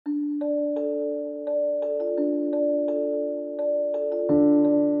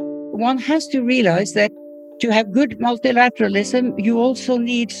one has to realize that to have good multilateralism, you also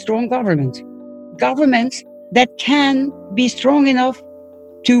need strong governments. Governments that can be strong enough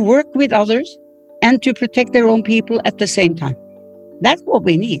to work with others and to protect their own people at the same time. That's what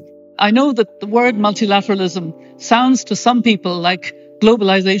we need. I know that the word multilateralism sounds to some people like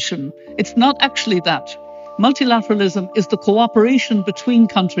globalization. It's not actually that. Multilateralism is the cooperation between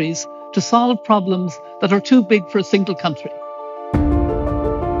countries to solve problems that are too big for a single country.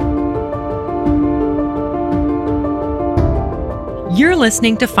 You're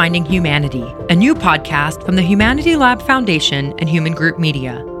listening to Finding Humanity, a new podcast from the Humanity Lab Foundation and Human Group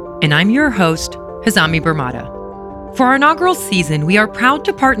Media. And I'm your host, Hazami Barmada. For our inaugural season, we are proud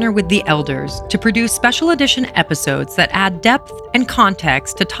to partner with the Elders to produce special edition episodes that add depth and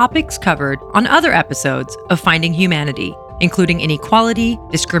context to topics covered on other episodes of Finding Humanity, including inequality,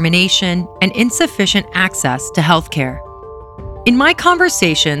 discrimination, and insufficient access to healthcare. In my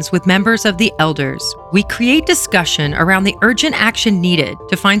conversations with members of the Elders, we create discussion around the urgent action needed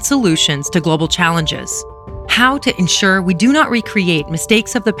to find solutions to global challenges, how to ensure we do not recreate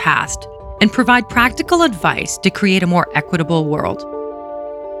mistakes of the past, and provide practical advice to create a more equitable world.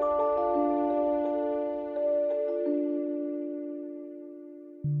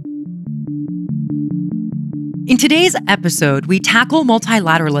 In today's episode, we tackle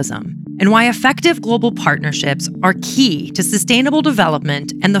multilateralism and why effective global partnerships are key to sustainable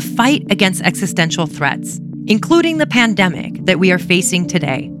development and the fight against existential threats, including the pandemic that we are facing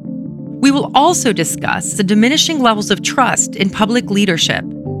today. We will also discuss the diminishing levels of trust in public leadership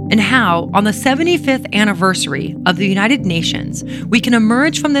and how, on the 75th anniversary of the United Nations, we can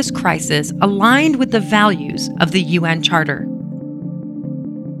emerge from this crisis aligned with the values of the UN Charter.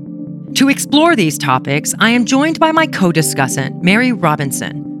 To explore these topics, I am joined by my co-discussant, Mary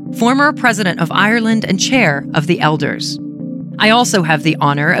Robinson, former President of Ireland and Chair of the Elders. I also have the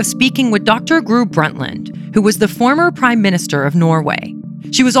honor of speaking with Dr. Gro Brundtland, who was the former Prime Minister of Norway.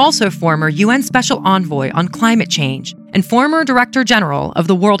 She was also former UN Special Envoy on Climate Change and former Director General of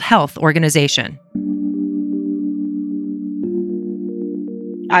the World Health Organization.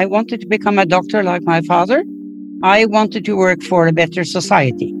 I wanted to become a doctor like my father. I wanted to work for a better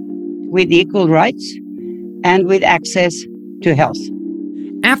society with equal rights and with access to health.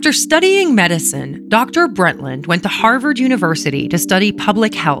 After studying medicine, Dr. Brundtland went to Harvard University to study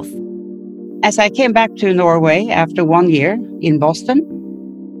public health. As I came back to Norway after 1 year in Boston,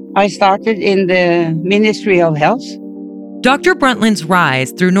 I started in the Ministry of Health. Dr. Brundtland's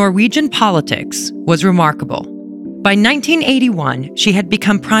rise through Norwegian politics was remarkable. By 1981, she had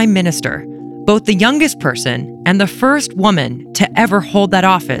become Prime Minister, both the youngest person and the first woman to ever hold that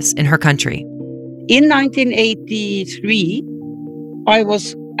office in her country. In 1983, I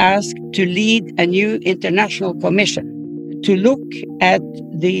was asked to lead a new international commission to look at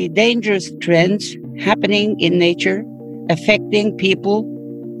the dangerous trends happening in nature, affecting people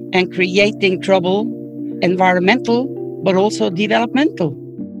and creating trouble, environmental, but also developmental.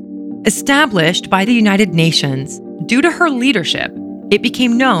 Established by the United Nations, due to her leadership, it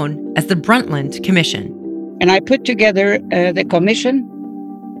became known as the Brundtland Commission. And I put together the commission,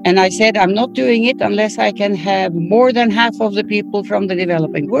 and I said, I'm not doing it unless I can have more than half of the people from the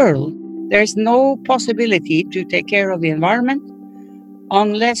developing world. There's no possibility to take care of the environment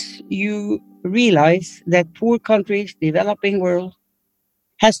unless you realize that poor countries, developing world,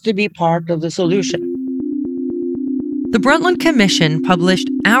 has to be part of the solution. The Brundtland Commission published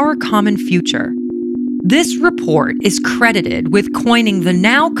Our Common Future. This report is credited with coining the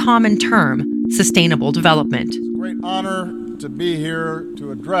now common term, sustainable development. It's a great honor to be here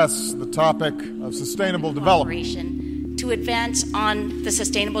to address the topic of sustainable development. To advance on the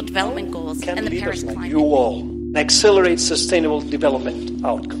Sustainable Development Goals and the Paris Climate. You all accelerate sustainable development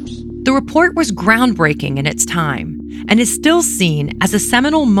outcomes. The report was groundbreaking in its time and is still seen as a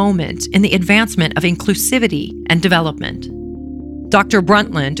seminal moment in the advancement of inclusivity and development. Dr.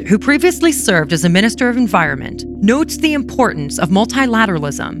 Brundtland, who previously served as a Minister of Environment, notes the importance of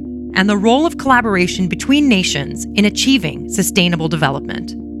multilateralism and the role of collaboration between nations in achieving sustainable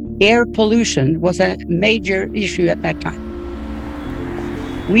development. Air pollution was a major issue at that time.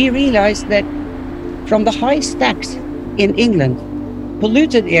 We realized that from the high stacks in England,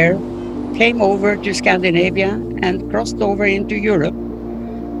 polluted air came over to Scandinavia and crossed over into Europe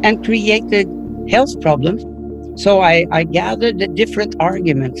and created health problems. So I gathered the different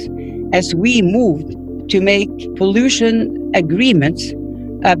arguments as we moved to make pollution agreements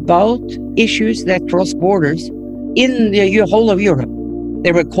about issues that cross borders in the whole of Europe.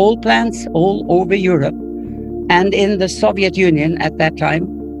 There were coal plants all over Europe and in the Soviet Union at that time.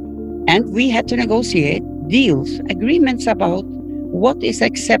 And we had to negotiate deals, agreements about what is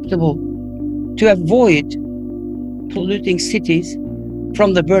acceptable to avoid polluting cities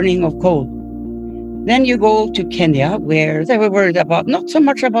from the burning of coal. Then you go to Kenya, where they were worried about, not so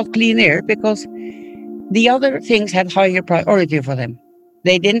much about clean air, because the other things had higher priority for them.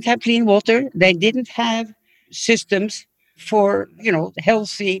 They didn't have clean water. They didn't have systems for,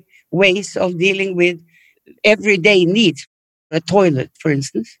 healthy ways of dealing with everyday needs. A toilet, for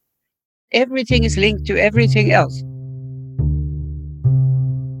instance. Everything is linked to everything else.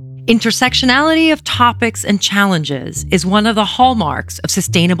 Intersectionality of topics and challenges is one of the hallmarks of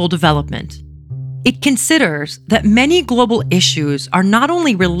sustainable development. It considers that many global issues are not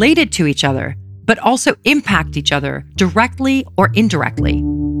only related to each other, but also impact each other directly or indirectly.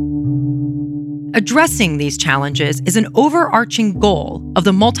 Addressing these challenges is an overarching goal of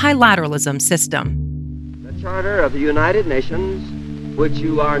the multilateralism system. The Charter of the United Nations, which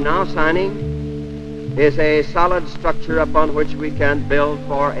you are now signing, is a solid structure upon which we can build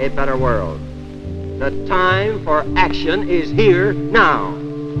for a better world. The time for action is here now.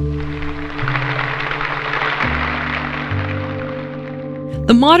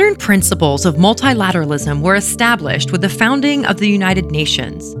 The modern principles of multilateralism were established with the founding of the United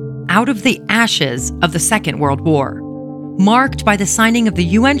Nations out of the ashes of the Second World War, marked by the signing of the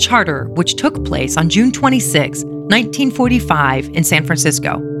UN Charter, which took place on June 26, 1945 in San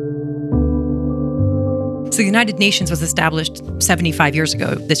Francisco. So the United Nations was established 75 years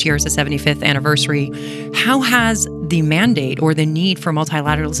ago. This year is the 75th anniversary. How has the mandate or the need for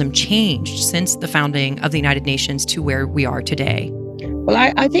multilateralism changed since the founding of the United Nations to where we are today? Well,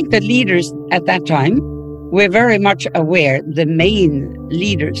 I think the leaders at that time were very much aware, the main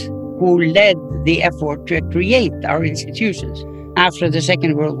leaders who led the effort to create our institutions after the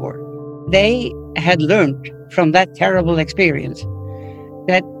Second World War. They had learned from that terrible experience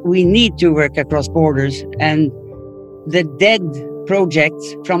that we need to work across borders, and the dead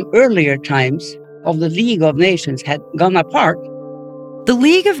projects from earlier times of the League of Nations had gone apart. The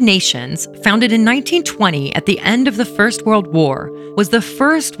League of Nations, founded in 1920 at the end of the First World War, was the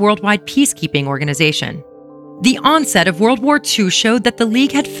first worldwide peacekeeping organization. The onset of World War II showed that the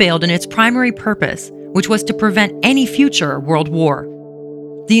League had failed in its primary purpose, which was to prevent any future world war.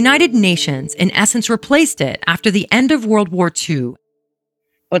 The United Nations, in essence, replaced it after the end of World War II.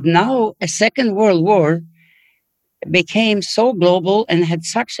 But now a Second World War became so global and had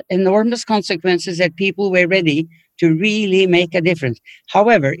such enormous consequences that people were ready to really make a difference.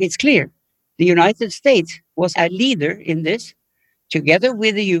 However, it's clear the United States was a leader in this, together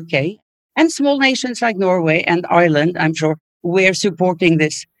with the UK, and small nations like Norway and Ireland, I'm sure, were supporting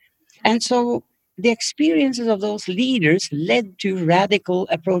this. And so the experiences of those leaders led to radical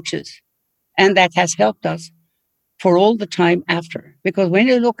approaches, and that has helped us for all the time after. Because when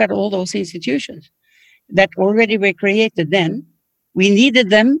you look at all those institutions that already were created then, we needed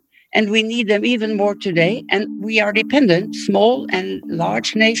them, and we need them even more today. And we are dependent, small and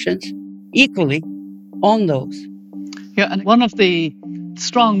large nations, equally on those. Yeah, and one of the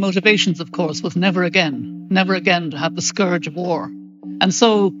strong motivations, of course, was never again to have the scourge of war. And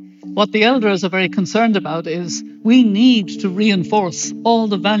so what the elders are very concerned about is we need to reinforce all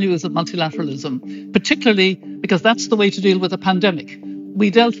the values of multilateralism, particularly because that's the way to deal with a pandemic.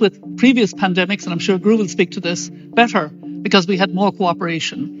 We dealt with previous pandemics, and I'm sure Gru will speak to this, better because we had more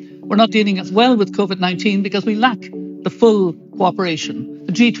cooperation. We're not dealing as well with COVID-19 because we lack the full cooperation.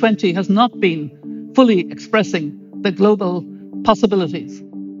 The G20 has not been fully expressing the global possibilities.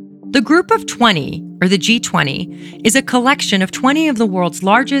 The Group of 20, or the G20, is a collection of 20 of the world's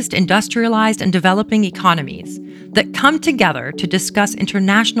largest industrialized and developing economies that come together to discuss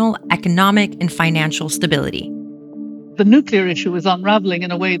international economic and financial stability. The nuclear issue is unraveling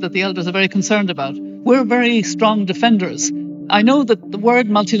in a way that the elders are very concerned about. We're very strong defenders. I know that the word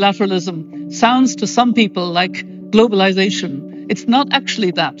multilateralism sounds to some people like globalization. It's not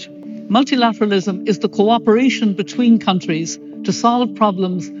actually that. Multilateralism is the cooperation between countries to solve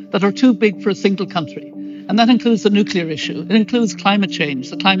problems that are too big for a single country. And that includes the nuclear issue. It includes climate change,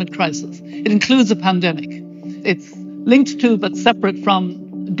 the climate crisis. It includes a pandemic. It's linked to but separate from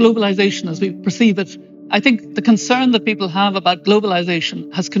globalization as we perceive it. I think the concern that people have about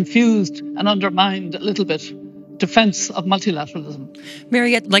globalization has confused and undermined a little bit defense of multilateralism.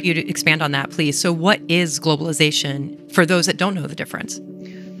 Mary, I'd like you to expand on that, please. So what is globalization for those that don't know the difference?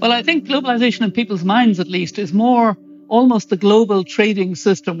 Well, I think globalization in people's minds, at least, is more almost the global trading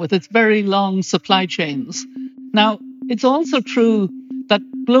system with its very long supply chains. Now, it's also true that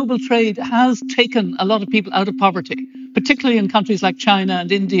global trade has taken a lot of people out of poverty, particularly in countries like China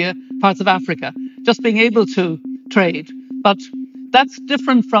and India, parts of Africa, just being able to trade. But that's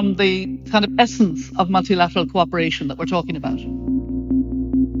different from the kind of essence of multilateral cooperation that we're talking about.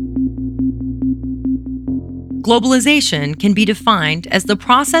 Globalization can be defined as the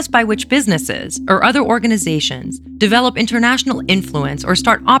process by which businesses or other organizations develop international influence or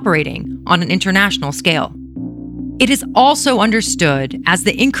start operating on an international scale. It is also understood as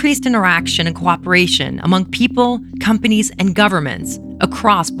the increased interaction and cooperation among people, companies, and governments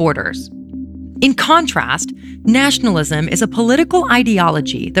across borders. In contrast, nationalism is a political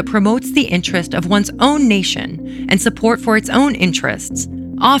ideology that promotes the interest of one's own nation and support for its own interests,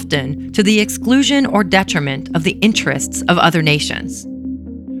 often to the exclusion or detriment of the interests of other nations.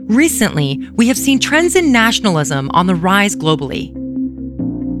 Recently, we have seen trends in nationalism on the rise globally.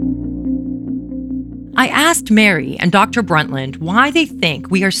 I asked Mary and Dr. Brundtland why they think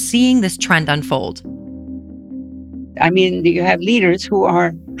we are seeing this trend unfold. I mean, you have leaders who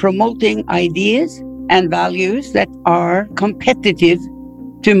are promoting ideas and values that are competitive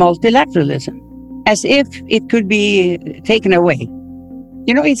to multilateralism, as if it could be taken away.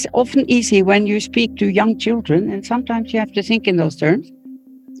 You know, it's often easy when you speak to young children, and sometimes you have to think in those terms.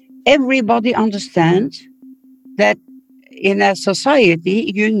 Everybody understands that in a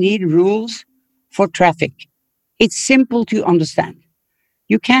society, you need rules for traffic. It's simple to understand.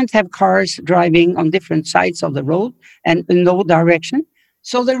 You can't have cars driving on different sides of the road and in no direction.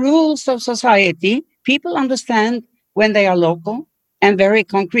 So the rules of society, people understand when they are local and very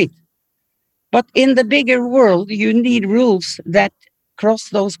concrete. But in the bigger world, you need rules that cross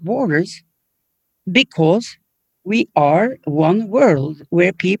those borders because we are one world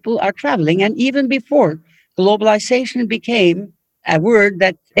where people are traveling. And even before globalization became a word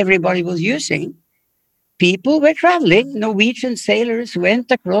that everybody was using, people were traveling. Norwegian sailors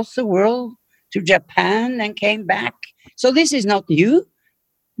went across the world to Japan and came back. So this is not new.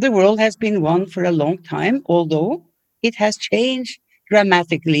 The world has been one for a long time, although it has changed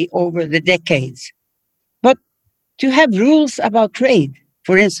dramatically over the decades. But to have rules about trade,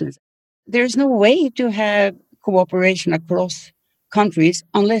 for instance, there's no way to have cooperation across countries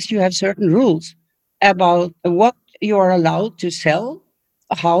unless you have certain rules about what you are allowed to sell,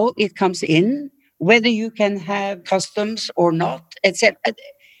 how it comes in, whether you can have customs or not, etc.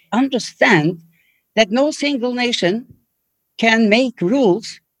 Understand that no single nation can make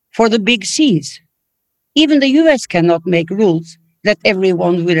rules for the big C's. Even the US cannot make rules that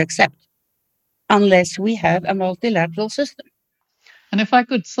everyone will accept unless we have a multilateral system. And if I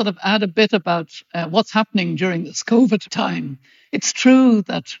could sort of add a bit about what's happening during this COVID time, it's true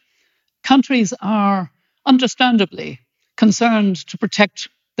that countries are understandably concerned to protect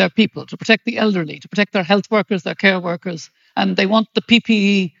their people, to protect the elderly, to protect their health workers, their care workers, and they want the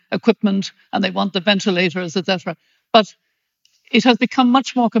PPE equipment and they want the ventilators, etc. But it has become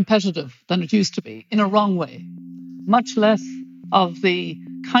much more competitive than it used to be in a wrong way. Much less of the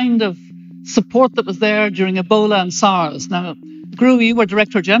kind of support that was there during Ebola and SARS. Now, Gru, you were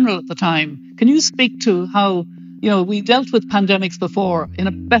Director General at the time. Can you speak to how we dealt with pandemics before in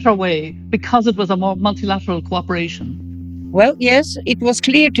a better way because it was a more multilateral cooperation? Well, yes, it was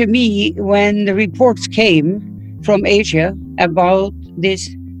clear to me when the reports came from Asia about this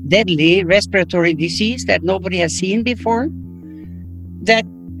deadly respiratory disease that nobody has seen before, that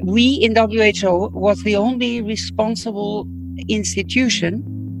we in WHO was the only responsible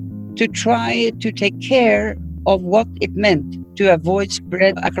institution to try to take care of what it meant to avoid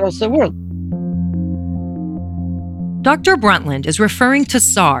spread across the world. Dr. Brundtland is referring to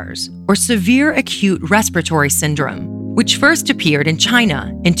SARS, or Severe Acute Respiratory Syndrome, which first appeared in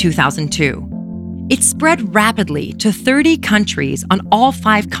China in 2002. It spread rapidly to 30 countries on all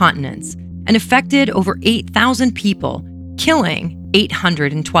 5 continents and affected over 8,000 people, killing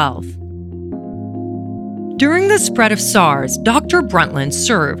 812. During the spread of SARS, Dr. Brundtland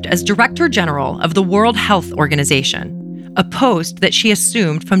served as Director General of the World Health Organization, a post that she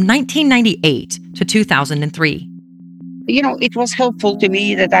assumed from 1998 to 2003. It was helpful to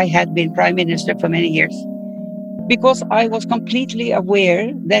me that I had been Prime Minister for many years, because I was completely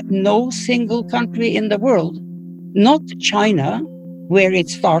aware that no single country in the world, not China, where it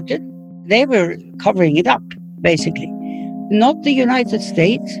started, they were covering it up, basically. Not the United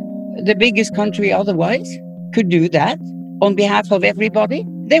States, the biggest country otherwise, could do that on behalf of everybody.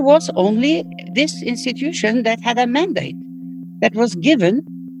 There was only this institution that had a mandate that was given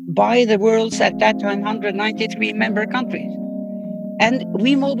by the world's, at that time, 193 member countries. And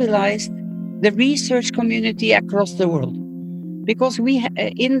we mobilized the research community across the world, because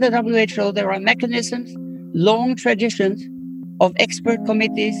in the WHO, there are mechanisms, long traditions of expert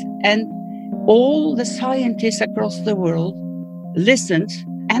committees, and all the scientists across the world listens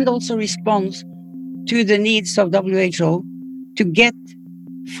and also responds to the needs of WHO to get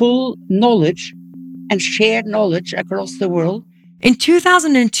full knowledge and shared knowledge across the world In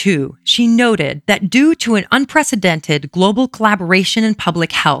 2002, she noted that due to an unprecedented global collaboration in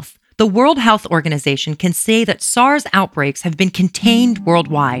public health, the World Health Organization can say that SARS outbreaks have been contained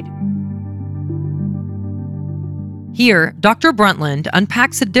worldwide. Here, Dr. Brundtland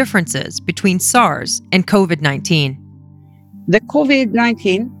unpacks the differences between SARS and COVID-19. The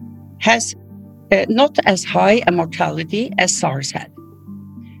COVID-19 has not as high a mortality as SARS had.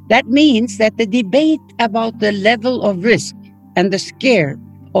 That means that the debate about the level of risk and the scare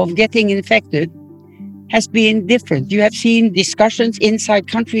of getting infected has been different. You have seen discussions inside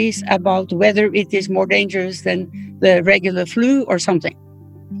countries about whether it is more dangerous than the regular flu or something.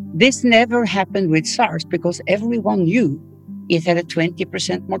 This never happened with SARS because everyone knew it had a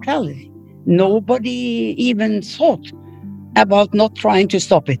 20% mortality. Nobody even thought about not trying to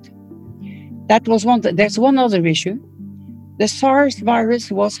stop it. That was one. There's one other issue. The SARS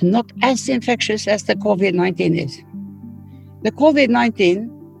virus was not as infectious as the COVID-19 is. The COVID-19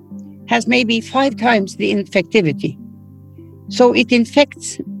 has maybe 5 times the infectivity. So it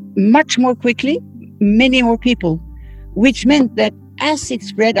infects much more quickly, many more people, which meant that as it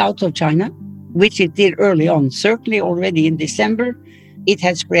spread out of China, which it did early on, certainly already in December, it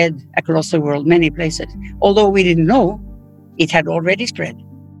had spread across the world, many places. Although we didn't know, it had already spread.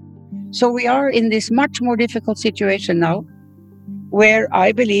 So we are in this much more difficult situation now, where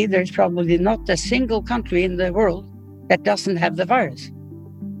I believe there's probably not a single country in the world that doesn't have the virus.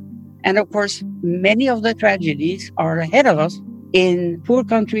 And of course, many of the tragedies are ahead of us in poor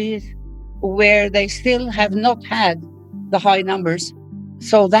countries where they still have not had the high numbers.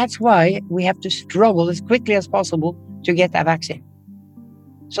 So that's why we have to struggle as quickly as possible to get a vaccine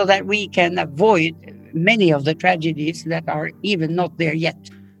so that we can avoid many of the tragedies that are even not there yet.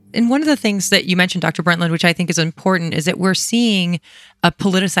 And one of the things that you mentioned, Dr. Brundtland, which I think is important, is that we're seeing a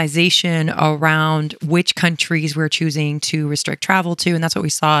politicization around which countries we're choosing to restrict travel to. And that's what we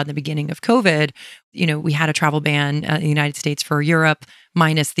saw in the beginning of COVID. You know, we had a travel ban in the United States for Europe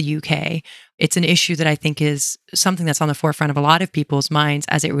minus the UK. It's an issue that I think is something that's on the forefront of a lot of people's minds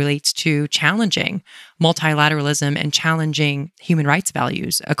as it relates to challenging multilateralism and challenging human rights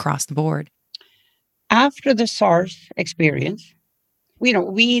values across the board. After the SARS experience,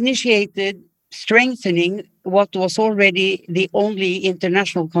 we initiated strengthening what was already the only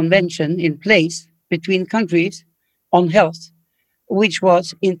international convention in place between countries on health, which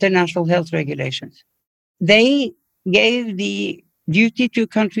was international health regulations. They gave the duty to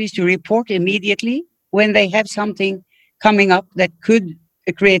countries to report immediately when they have something coming up that could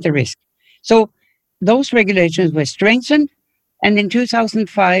create a risk. So those regulations were strengthened and in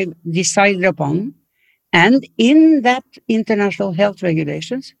 2005 decided upon. And in that international health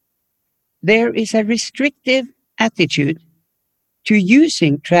regulations, there is a restrictive attitude to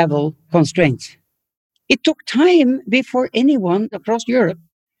using travel constraints. It took time before anyone across Europe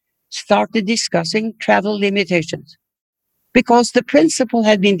started discussing travel limitations because the principle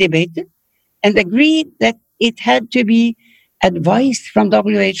had been debated and agreed that it had to be advised from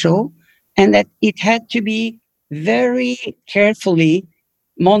WHO and that it had to be very carefully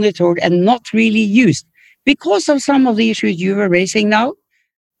monitored and not really used because of some of the issues you were raising now.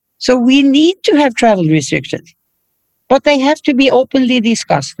 So we need to have travel restrictions, but they have to be openly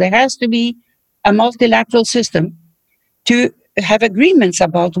discussed. There has to be a multilateral system to have agreements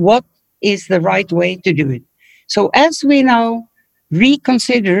about what is the right way to do it. So as we now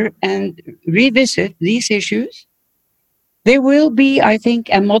reconsider and revisit these issues, there will be, I think,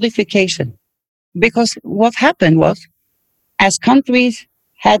 a modification. Because what happened was, as countries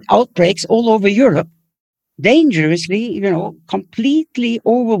had outbreaks all over Europe, dangerously, completely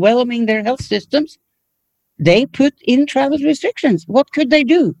overwhelming their health systems, they put in travel restrictions. What could they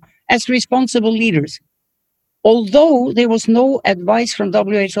do as responsible leaders? Although there was no advice from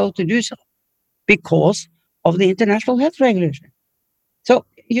WHO to do so because of the international health regulation. So,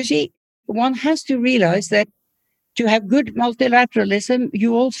 you see, one has to realize that to have good multilateralism,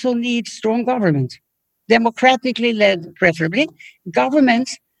 you also need strong governments, democratically led, preferably,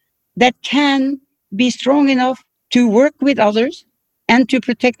 governments that can be strong enough to work with others and to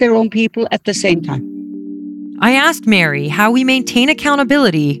protect their own people at the same time. I asked Mary how we maintain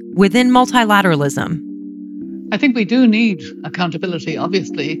accountability within multilateralism. I think we do need accountability,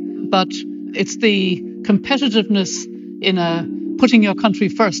 obviously, but it's the competitiveness in a putting your country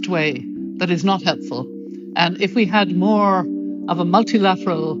first way that is not helpful. And if we had more of a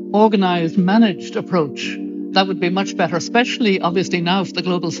multilateral, organized, managed approach, that would be much better, especially, obviously, now for the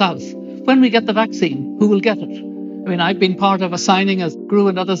Global South. When we get the vaccine, who will get it? I mean, I've been part of a signing, as Gro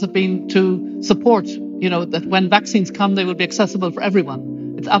and others have been, to support, that when vaccines come, they will be accessible for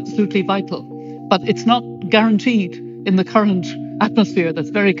everyone. It's absolutely vital. But it's not guaranteed in the current atmosphere that's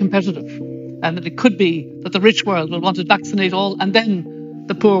very competitive. And that it could be that the rich world will want to vaccinate all, and then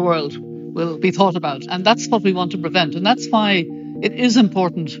the poor world will be thought about. And that's what we want to prevent. And that's why it is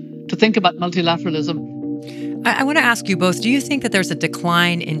important to think about multilateralism. I want to ask you both, do you think that there's a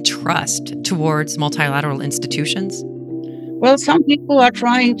decline in trust towards multilateral institutions? Well, some people are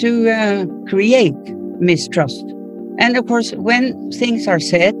trying to create mistrust. And of course, when things are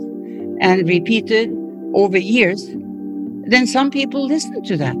said and repeated over years, then some people listen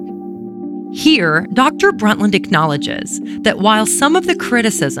to that. Here, Dr. Brundtland acknowledges that while some of the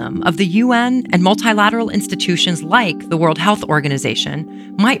criticism of the UN and multilateral institutions like the World Health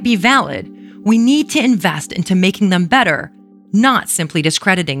Organization might be valid, we need to invest into making them better, not simply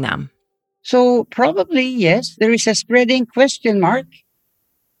discrediting them. So probably, yes, there is a spreading question mark.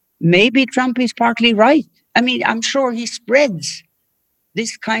 Maybe Trump is partly right. I mean, I'm sure he spreads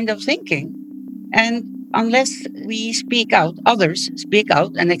this kind of thinking. And unless we speak out, others speak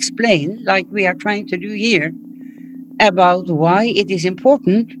out and explain, like we are trying to do here, about why it is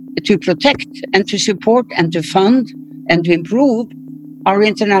important to protect and to support and to fund and to improve our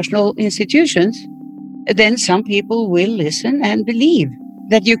international institutions, then some people will listen and believe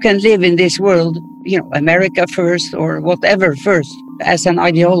that you can live in this world, America first or whatever first, as an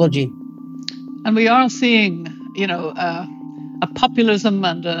ideology. And we are seeing, a populism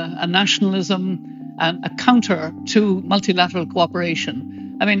and a nationalism and a counter to multilateral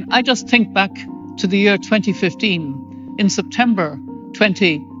cooperation. I mean, I just think back to the year 2015, in September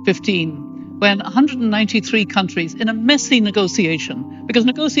 2015, when 193 countries in a messy negotiation, because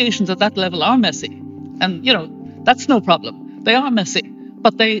negotiations at that level are messy, and, that's no problem. They are messy,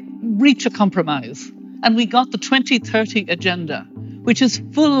 but they reach a compromise. And we got the 2030 agenda, which is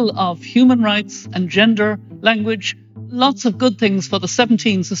full of human rights and gender, language, lots of good things for the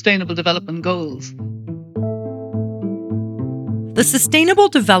 17 Sustainable Development Goals. The Sustainable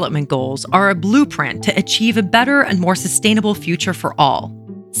Development Goals are a blueprint to achieve a better and more sustainable future for all,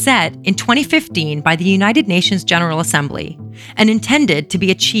 set in 2015 by the United Nations General Assembly and intended to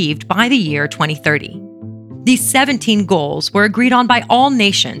be achieved by the year 2030. These 17 goals were agreed on by all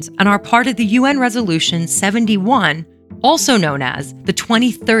nations and are part of the UN Resolution 71, also known as the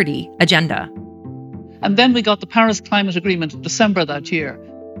 2030 Agenda. And then we got the Paris Climate Agreement in December that year.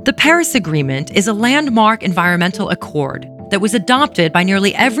 The Paris Agreement is a landmark environmental accord that was adopted by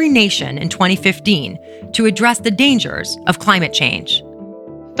nearly every nation in 2015 to address the dangers of climate change.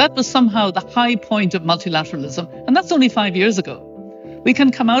 That was somehow the high point of multilateralism, and that's only 5 years ago. We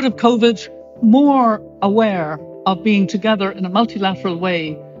can come out of COVID more aware of being together in a multilateral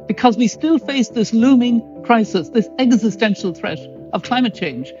way because we still face this looming crisis, this existential threat of climate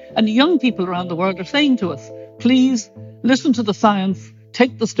change. And young people around the world are saying to us, please listen to the science,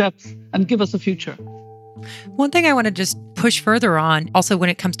 take the steps, and give us a future. One thing I want to just push further on, also when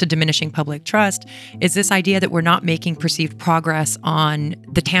it comes to diminishing public trust, is this idea that we're not making perceived progress on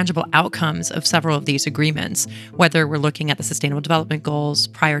the tangible outcomes of several of these agreements, whether we're looking at the Sustainable Development Goals.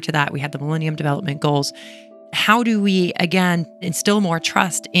 Prior to that, we had the Millennium Development Goals. How do we, again, instill more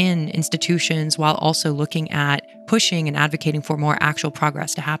trust in institutions while also looking at pushing and advocating for more actual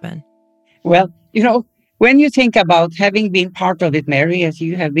progress to happen? Well, when you think about having been part of it, Mary, as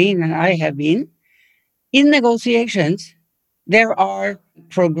you have been and I have been, in negotiations, there are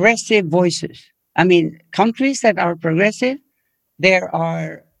progressive voices. I mean, countries that are progressive, there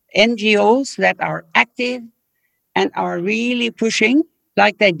are NGOs that are active and are really pushing,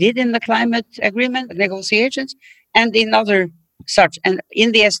 like they did in the climate agreement negotiations and in other such, and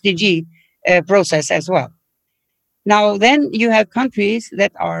in the SDG process as well. Now, then you have countries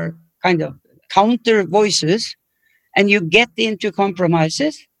that are kind of counter voices, and you get into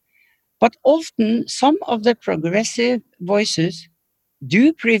compromises. But often some of the progressive voices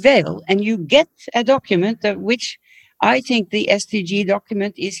do prevail, and you get a document of which I think the SDG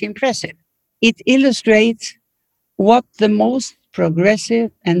document is impressive. It illustrates what the most progressive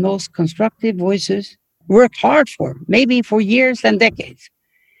and most constructive voices worked hard for, maybe for years and decades.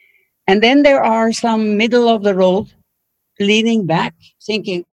 And then there are some middle of the road leaning back,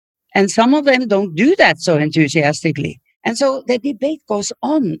 thinking, and some of them don't do that so enthusiastically. And so the debate goes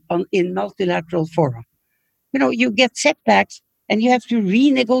on in multilateral fora. You get setbacks and you have to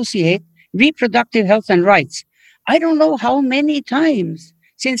renegotiate reproductive health and rights. I don't know how many times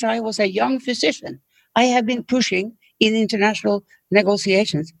since I was a young physician I have been pushing in international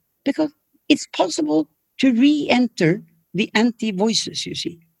negotiations because it's possible to re-enter the anti-voices, you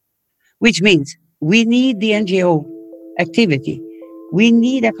see, which means we need the NGO activity. We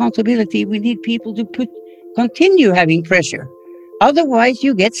need accountability. We need people to continue having pressure. Otherwise,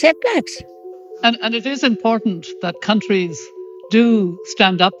 you get setbacks. And it is important that countries do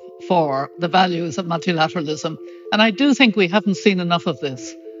stand up for the values of multilateralism. And I do think we haven't seen enough of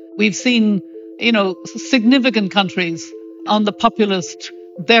this. We've seen, significant countries on the populist,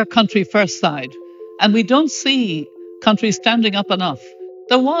 their country first side. And we don't see countries standing up enough.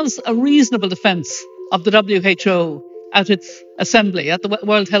 There was a reasonable defense of the WHO at its assembly, at the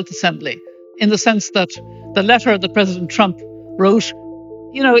World Health Assembly, in the sense that the letter that President Trump wrote,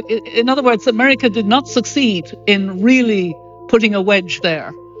 in other words, America did not succeed in really putting a wedge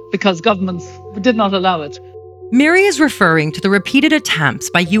there because governments did not allow it. Mary is referring to the repeated attempts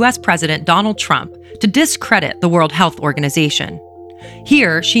by U.S. President Donald Trump to discredit the World Health Organization.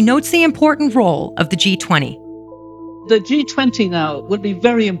 Here, she notes the important role of the G20. The G20 now will be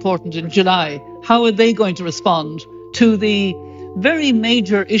very important in July. How are they going to respond to the very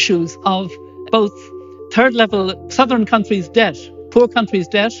major issues of both third-level southern countries' debt, poor countries'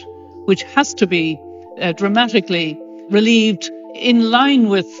 debt, which has to be dramatically relieved in line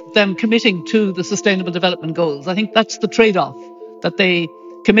with them committing to the Sustainable Development Goals. I think that's the trade-off, that they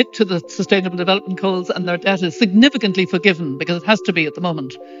commit to the Sustainable Development Goals and their debt is significantly forgiven because it has to be at the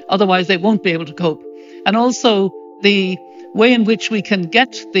moment. Otherwise, they won't be able to cope. And also the way in which we can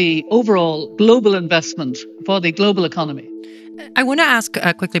get the overall global investment for the global economy. I want to ask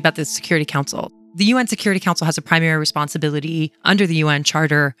quickly about the Security Council. The UN Security Council has a primary responsibility under the UN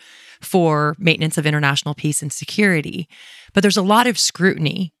Charter for maintenance of international peace and security. But there's a lot of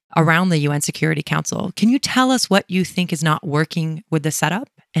scrutiny around the UN Security Council. Can you tell us what you think is not working with the setup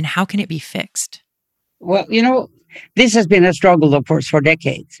and how can it be fixed? Well, this has been a struggle, of course, for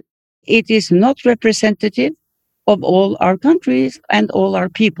decades. It is not representative of all our countries and all our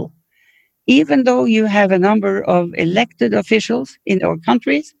people. Even though you have a number of elected officials in our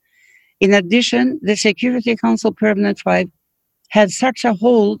countries, in addition, the Security Council Permanent Five has such a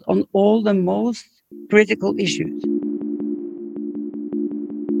hold on all the most critical issues.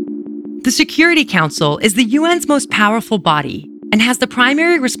 The Security Council is the UN's most powerful body and has the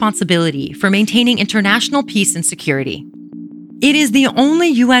primary responsibility for maintaining international peace and security. It is the only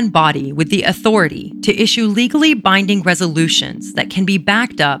UN body with the authority to issue legally binding resolutions that can be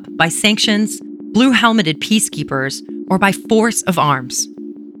backed up by sanctions, blue-helmeted peacekeepers, or by force of arms.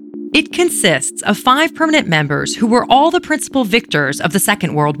 It consists of 5 permanent members who were all the principal victors of the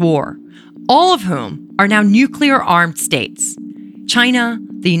Second World War, all of whom are now nuclear-armed states: China,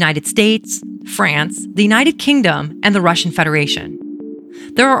 the United States, France, the United Kingdom, and the Russian Federation.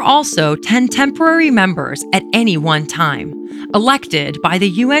 There are also 10 temporary members at any one time, elected by the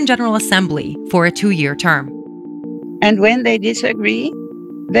UN General Assembly for a 2-year term. And when they disagree,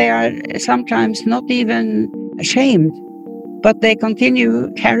 they are sometimes not even ashamed, but they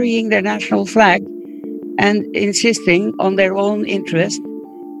continue carrying their national flag and insisting on their own interest,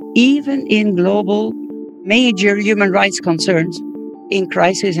 even in global major human rights concerns, in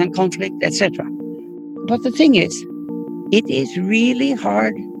crisis and conflict, etc. But the thing is, it is really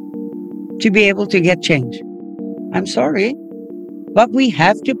hard to be able to get change. I'm sorry, but we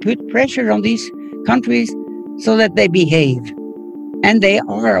have to put pressure on these countries so that they behave. And they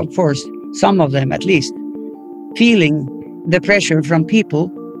are, of course, some of them at least, feeling the pressure from people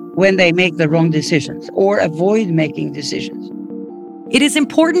when they make the wrong decisions or avoid making decisions. It is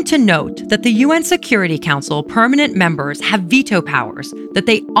important to note that the UN Security Council permanent members have veto powers that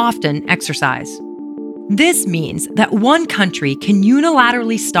they often exercise. This means that one country can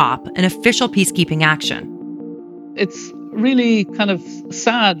unilaterally stop an official peacekeeping action. It's really kind of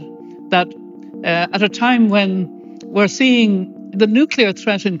sad that at a time when we're seeing the nuclear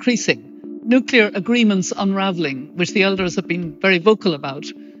threat increasing, nuclear agreements unraveling, which the elders have been very vocal about,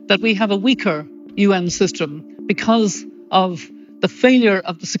 that we have a weaker UN system because of the failure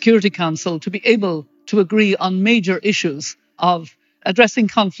of the Security Council to be able to agree on major issues of addressing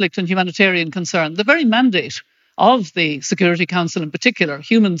conflict and humanitarian concern. The very mandate of the Security Council in particular,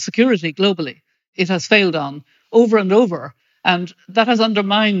 human security globally, it has failed on over and over, and that has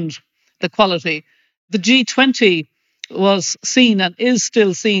undermined the quality. The G20 was seen and is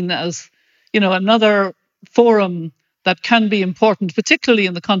still seen as, another forum that can be important, particularly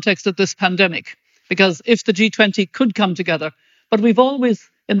in the context of this pandemic, because if the G20 could come together, but we've always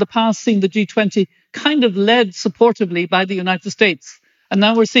in the past seen the G20 kind of led supportively by the United States. And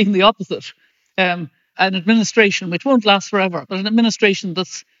now we're seeing the opposite. An administration which won't last forever, but an administration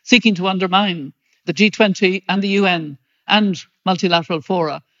that's seeking to undermine the G20 and the UN and multilateral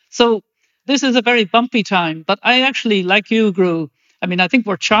fora. So this is a very bumpy time. But I actually, like you, Gru, I think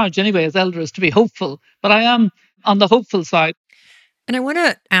we're charged anyway as elders to be hopeful, but I am on the hopeful side. And I want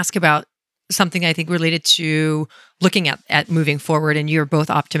to ask about something I think related to looking at moving forward. And you're both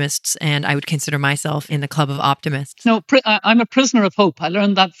optimists, and I would consider myself in the club of optimists. No, I'm a prisoner of hope. I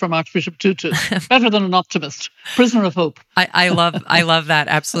learned that from Archbishop Tutu. Better than an optimist. Prisoner of hope. I love that.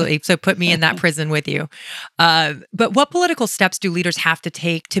 Absolutely. So put me in that prison with you. But what political steps do leaders have to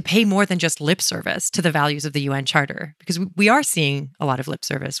take to pay more than just lip service to the values of the UN Charter? Because we are seeing a lot of lip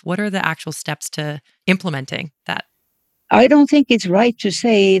service. What are the actual steps to implementing that? I don't think it's right to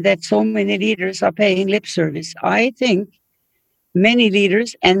say that so many leaders are paying lip service. I think many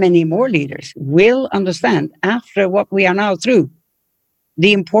leaders and many more leaders will understand after what we are now through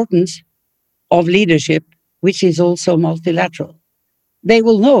the importance of leadership, which is also multilateral. They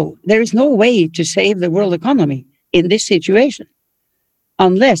will know there is no way to save the world economy in this situation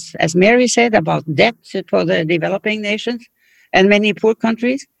unless, as Mary said about debt for the developing nations and many poor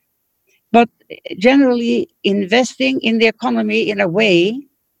countries, but generally investing in the economy in a way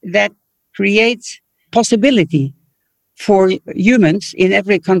that creates possibility for humans in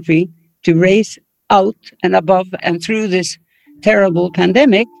every country to raise out and above and through this terrible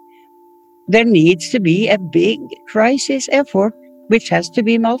pandemic. There needs to be a big crisis effort, which has to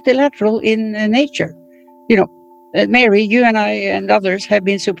be multilateral in nature. Mary, you and I and others have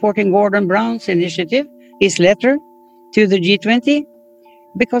been supporting Gordon Brown's initiative, his letter to the G20,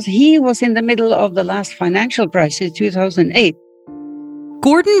 because he was in the middle of the last financial crisis, 2008.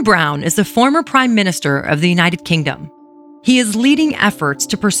 Gordon Brown is the former Prime Minister of the United Kingdom. He is leading efforts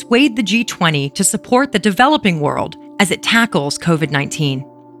to persuade the G20 to support the developing world as it tackles COVID-19.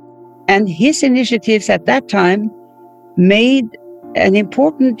 And his initiatives at that time made an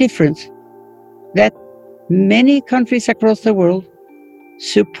important difference, that many countries across the world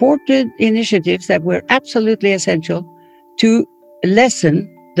supported initiatives that were absolutely essential to lessen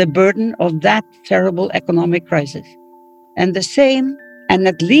the burden of that terrible economic crisis. And the same, and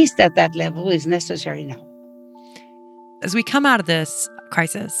at least at that level, is necessary now. As we come out of this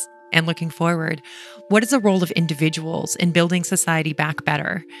crisis and looking forward, what is the role of individuals in building society back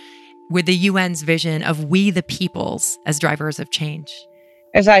better with the UN's vision of we the peoples as drivers of change?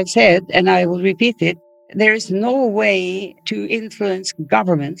 As I've said, and I will repeat it, there is no way to influence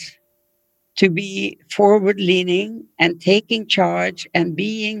governments to be forward-leaning and taking charge and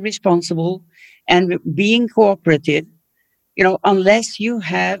being responsible and being cooperative, unless you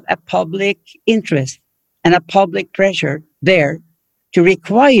have a public interest and a public pressure there to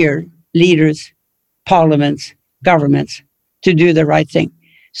require leaders, parliaments, governments to do the right thing.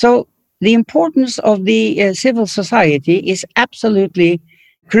 So the importance of the civil society is absolutely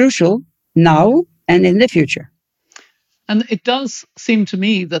crucial now and in the future. And it does seem to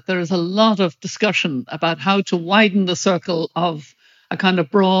me that there is a lot of discussion about how to widen the circle of a kind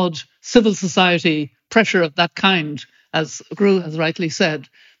of broad civil society pressure of that kind, as Gru has rightly said.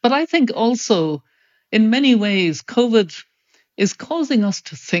 But I think also, in many ways, COVID is causing us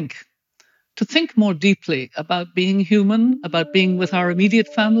to think more deeply about being human, about being with our immediate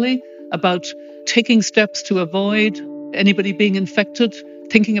family, about taking steps to avoid anybody being infected,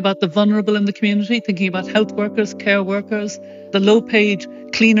 thinking about the vulnerable in the community, thinking about health workers, care workers, the low-paid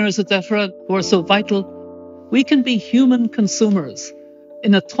cleaners, etc., who are so vital. We can be human consumers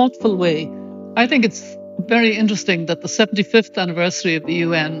in a thoughtful way. I think it's very interesting that the 75th anniversary of the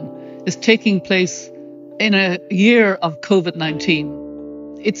UN is taking place in a year of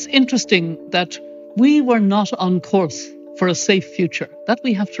COVID-19. It's interesting that we were not on course for a safe future. That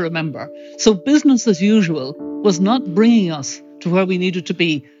we have to remember. So business as usual was not bringing us to where we needed to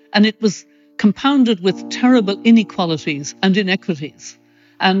be. And it was compounded with terrible inequalities and inequities.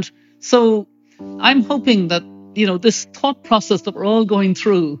 And so I'm hoping that, this thought process that we're all going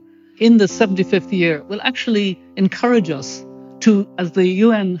through in the 75th year will actually encourage us to, as the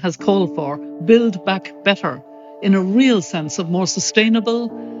UN has called for, build back better in a real sense of more sustainable,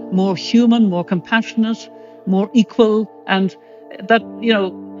 more human, more compassionate, more equal, and that,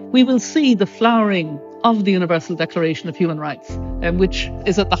 we will see the flowering of the Universal Declaration of Human Rights, which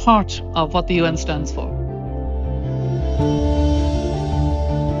is at the heart of what the UN stands for.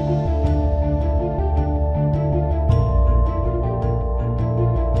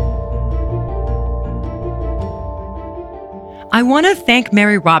 I want to thank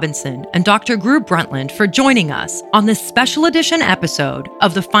Mary Robinson and Dr. Gru Brundtland for joining us on this special edition episode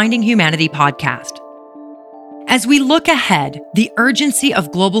of the Finding Humanity podcast. As we look ahead, the urgency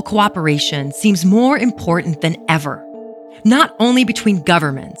of global cooperation seems more important than ever, not only between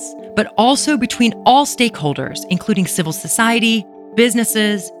governments, but also between all stakeholders, including civil society,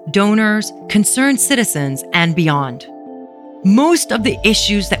 businesses, donors, concerned citizens, and beyond. Most of the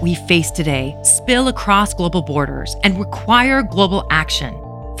issues that we face today spill across global borders and require global action.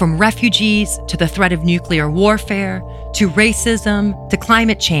 From refugees to the threat of nuclear warfare, to racism, to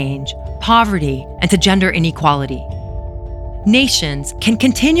climate change, poverty, and to gender inequality. Nations can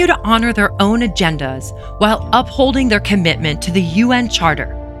continue to honor their own agendas while upholding their commitment to the UN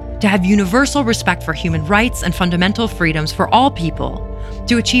Charter, to have universal respect for human rights and fundamental freedoms for all people,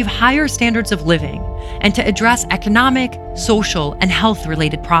 to achieve higher standards of living, and to address economic, social, and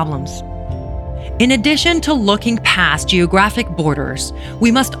health-related problems. In addition to looking past geographic borders,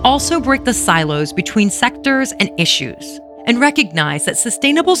 we must also break the silos between sectors and issues, and recognize that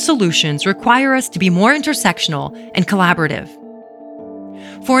sustainable solutions require us to be more intersectional and collaborative.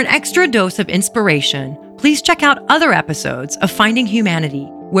 For an extra dose of inspiration, please check out other episodes of Finding Humanity,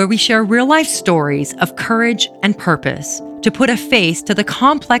 where we share real-life stories of courage and purpose to put a face to the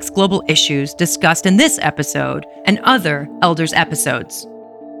complex global issues discussed in this episode and other Elders episodes.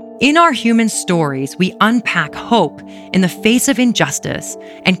 In our human stories, we unpack hope in the face of injustice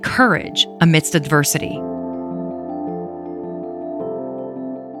and courage amidst adversity.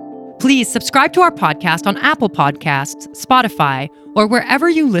 Please subscribe to our podcast on Apple Podcasts, Spotify, or wherever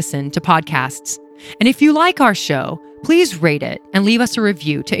you listen to podcasts. And if you like our show, please rate it and leave us a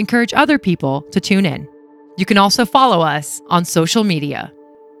review to encourage other people to tune in. You can also follow us on social media.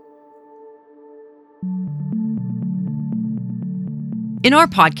 In our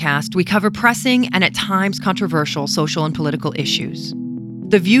podcast, we cover pressing and at times controversial social and political issues.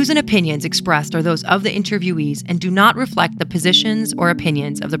 The views and opinions expressed are those of the interviewees and do not reflect the positions or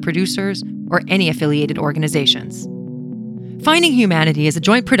opinions of the producers or any affiliated organizations. Finding Humanity is a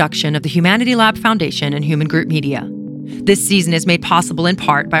joint production of the Humanity Lab Foundation and Human Group Media. This season is made possible in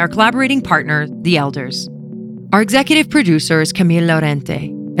part by our collaborating partner, The Elders. Our executive producer is Camille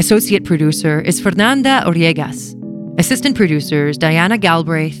Laurente. Associate producer is Fernanda Oriegas. Assistant producers Diana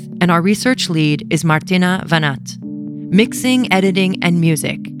Galbraith, and our research lead is Martina Vanat. Mixing, editing, and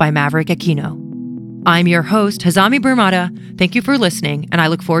music by Maverick Aquino. I'm your host, Hazami Burmata. Thank you for listening, and I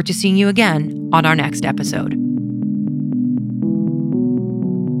look forward to seeing you again on our next episode.